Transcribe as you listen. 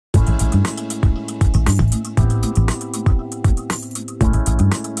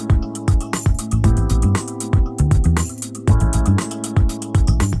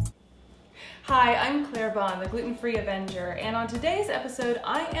gluten-free Avenger, and on today's episode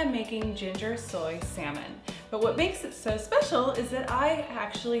I am making ginger soy salmon. But what makes it so special is that I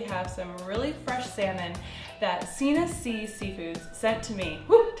actually have some really fresh salmon that SenaSea Seafoods sent to me.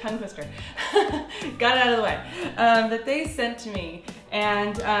 Woo, tongue twister. Got it out of the way. That they sent to me,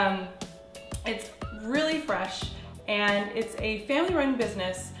 and it's really fresh, and it's a family-run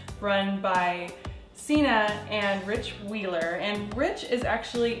business run by Sena and Rich Wheeler, and Rich is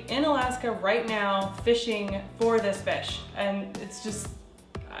actually in Alaska right now fishing for this fish, and it's just,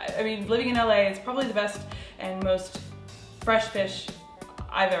 I mean, living in LA, it's probably the best and most fresh fish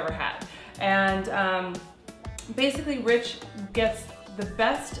I've ever had. And basically Rich gets the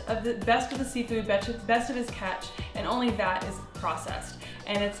best of the seafood, best of his catch, and only that is processed.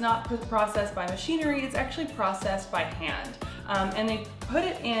 And it's not processed by machinery, it's actually processed by hand. And they put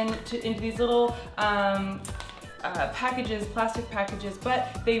it into these little packages, plastic packages,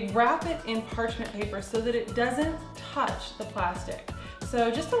 but they wrap it in parchment paper so that it doesn't touch the plastic. So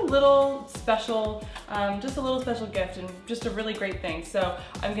just a little special gift, and just a really great thing. So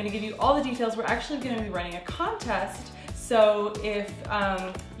I'm gonna give you all the details. We're actually gonna be running a contest. So if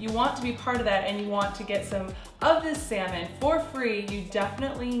you want to be part of that and you want to get some of this salmon for free, you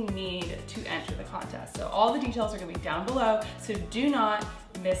definitely need to enter the contest. So all the details are gonna be down below, so do not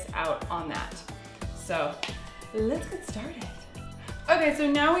miss out on that. So let's get started. Okay, so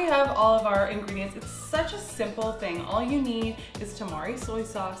now we have all of our ingredients. It's such a simple thing. All you need is Tamari soy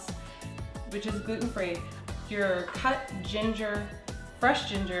sauce, which is gluten-free, your cut ginger, fresh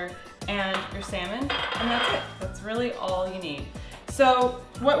ginger, and your salmon, and that's it. That's really all you need. So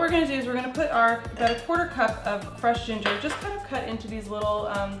what we're gonna do is we're gonna put about a quarter cup of fresh ginger, just kind of cut into these little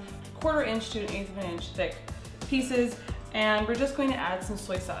 1/4 inch to 1/8 of an inch thick pieces, and we're just going to add some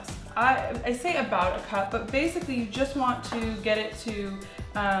soy sauce. I say about a cup, but basically you just want to get it to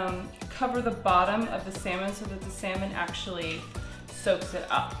cover the bottom of the salmon so that the salmon actually soaks it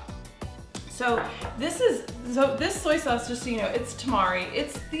up. So this soy sauce, just so you know, it's Tamari.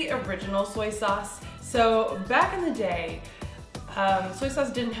 It's the original soy sauce. So back in the day, soy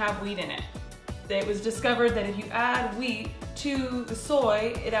sauce didn't have wheat in it. It was discovered that if you add wheat to the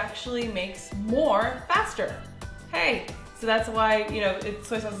soy, it actually makes more faster. Hey, so that's why, you know,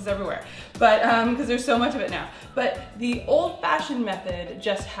 soy sauce is everywhere. But because there's so much of it now. But the old-fashioned method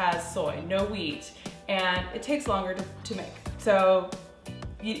just has soy, no wheat, and it takes longer to make. So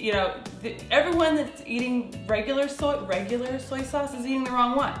you know, everyone that's eating regular soy sauce is eating the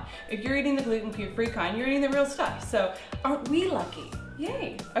wrong one. If you're eating the gluten-free kind, you're eating the real stuff. So aren't we lucky?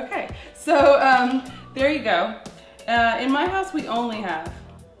 Yay. Okay. So there you go. In my house, we only have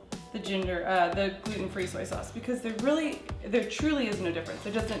the the gluten-free soy sauce, because there truly is no difference.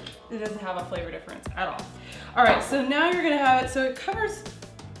 It doesn't have a flavor difference at all. All right. So now you're gonna have it. So it covers.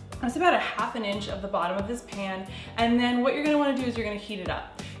 It's about 1/2 inch of the bottom of this pan, and then what you're going to want to do is you're going to heat it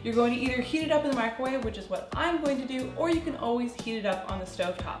up. You're going to either heat it up in the microwave, which is what I'm going to do, or you can always heat it up on the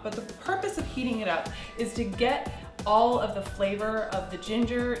stovetop. But the purpose of heating it up is to get all of the flavor of the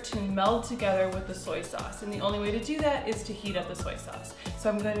ginger to meld together with the soy sauce, and the only way to do that is to heat up the soy sauce.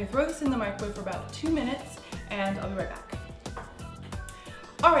 So I'm going to throw this in the microwave for about 2 minutes, and I'll be right back.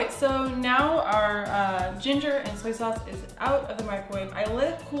 All right, so now our ginger and soy sauce is out of the microwave. I let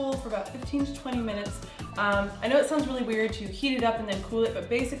it cool for about 15 to 20 minutes. I know it sounds really weird to heat it up and then cool it, but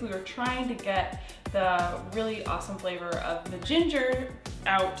basically we're trying to get the really awesome flavor of the ginger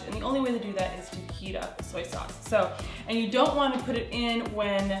out, and the only way to do that is to heat up the soy sauce. So, and you don't want to put it in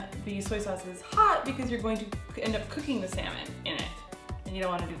when the soy sauce is hot, because you're going to end up cooking the salmon in it, and you don't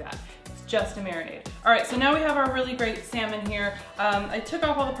want to do that. Just to marinate. All right, so now we have our really great salmon here. I took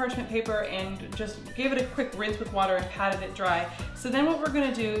off all the parchment paper and just gave it a quick rinse with water and patted it dry. So then what we're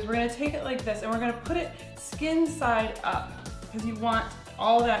gonna do is we're gonna take it like this, and we're gonna put it skin side up, because you want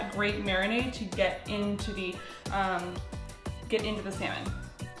all that great marinade to get into the salmon.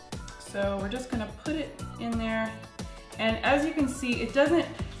 So we're just gonna put it in there, and as you can see,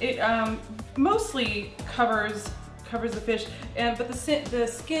 it mostly covers the fish, but the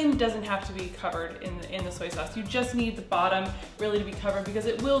skin doesn't have to be covered in the soy sauce. You just need the bottom really to be covered, because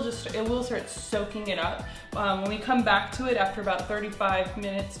it will start soaking it up. When we come back to it after about 35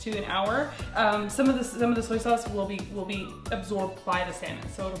 minutes to an hour, some of the soy sauce will be absorbed by the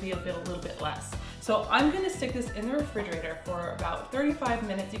salmon, so it'll be a little bit less. So I'm gonna stick this in the refrigerator for about 35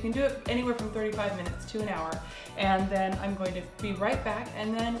 minutes. You can do it anywhere from 35 minutes to an hour, and then I'm going to be right back,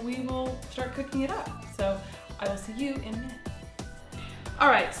 and then we will start cooking it up. So I will see you in a minute. All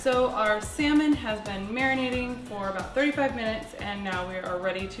right, so our salmon has been marinating for about 35 minutes and now we are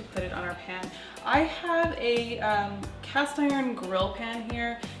ready to put it on our pan. I have a cast iron grill pan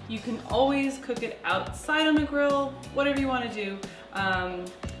here. You can always cook it outside on the grill, whatever you want to do,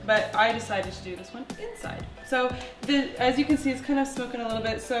 but I decided to do this one inside. So as you can see, it's kind of smoking a little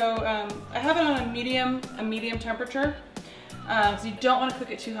bit. So I have it on a medium temperature. So you don't want to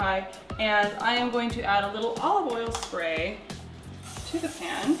cook it too high. And I am going to add a little olive oil spray to the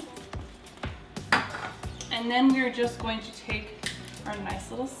pan. And then we're just going to take our nice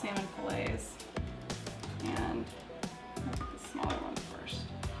little salmon fillets and I'll take the smaller one first.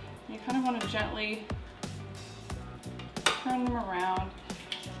 You kind of want to gently turn them around.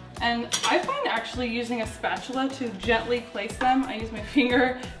 And I find actually using a spatula to gently place them, I use my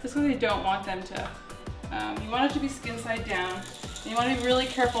finger just because I don't want them to, you want it to be skin side down. And you want to be really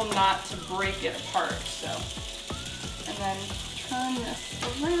careful not to break it apart. So, and then turn this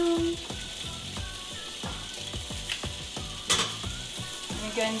around. And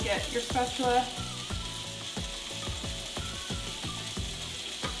again, get your spatula.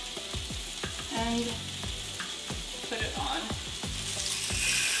 And put it on.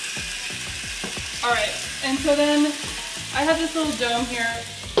 All right, and so then I have this little dome here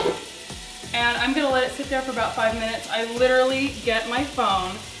and I'm gonna let it sit there for about 5 minutes. I literally get my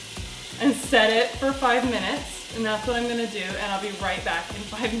phone and set it for 5 minutes, and that's what I'm gonna do, and I'll be right back in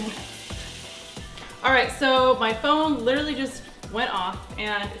 5 minutes. All right, so my phone literally just went off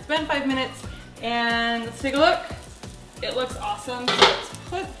and it's been 5 minutes, and let's take a look. It looks awesome. So let's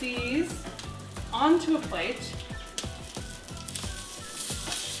put these onto a plate.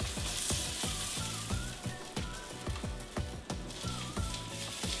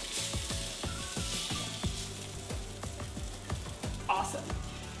 Awesome.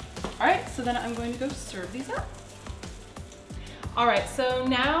 All right, so then I'm going to go serve these up. All right, so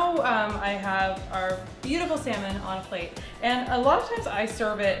now I have our beautiful salmon on a plate. And a lot of times I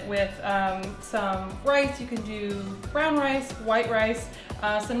serve it with some rice. You can do brown rice, white rice,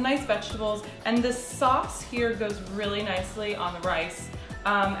 some nice vegetables. And this sauce here goes really nicely on the rice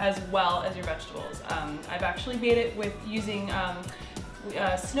as well as your vegetables. I've actually made it with using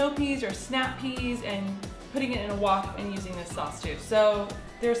snow peas or snap peas and putting it in a wok and using this sauce too. So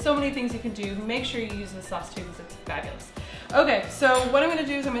there's so many things you can do. Make sure you use this sauce too because it's fabulous. Okay, so what I'm gonna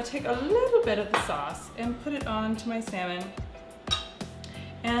do is I'm gonna take a little bit of the sauce and put it onto my salmon.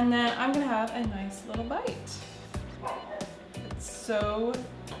 And then I'm gonna have a nice little bite. It's so,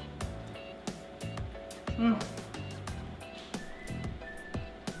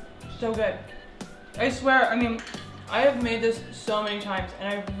 so good. I swear, I mean, I have made this so many times and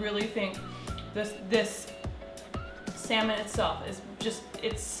I really think this salmon itself is just,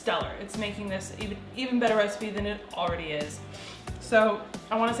 it's stellar. It's making this even better recipe than it already is. So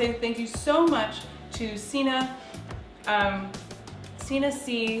I want to say thank you so much to SenaSea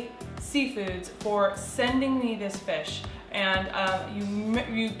Seafoods for sending me this fish. And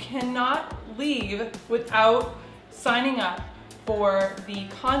you cannot leave without signing up for the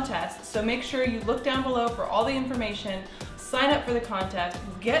contest. So make sure you look down below for all the information, sign up for the contest,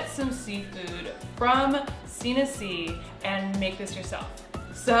 get some seafood from SenaSea and make this yourself.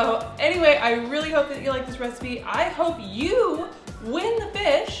 So anyway, I really hope that you like this recipe. I hope you win the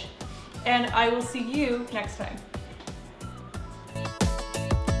fish, and I will see you next time.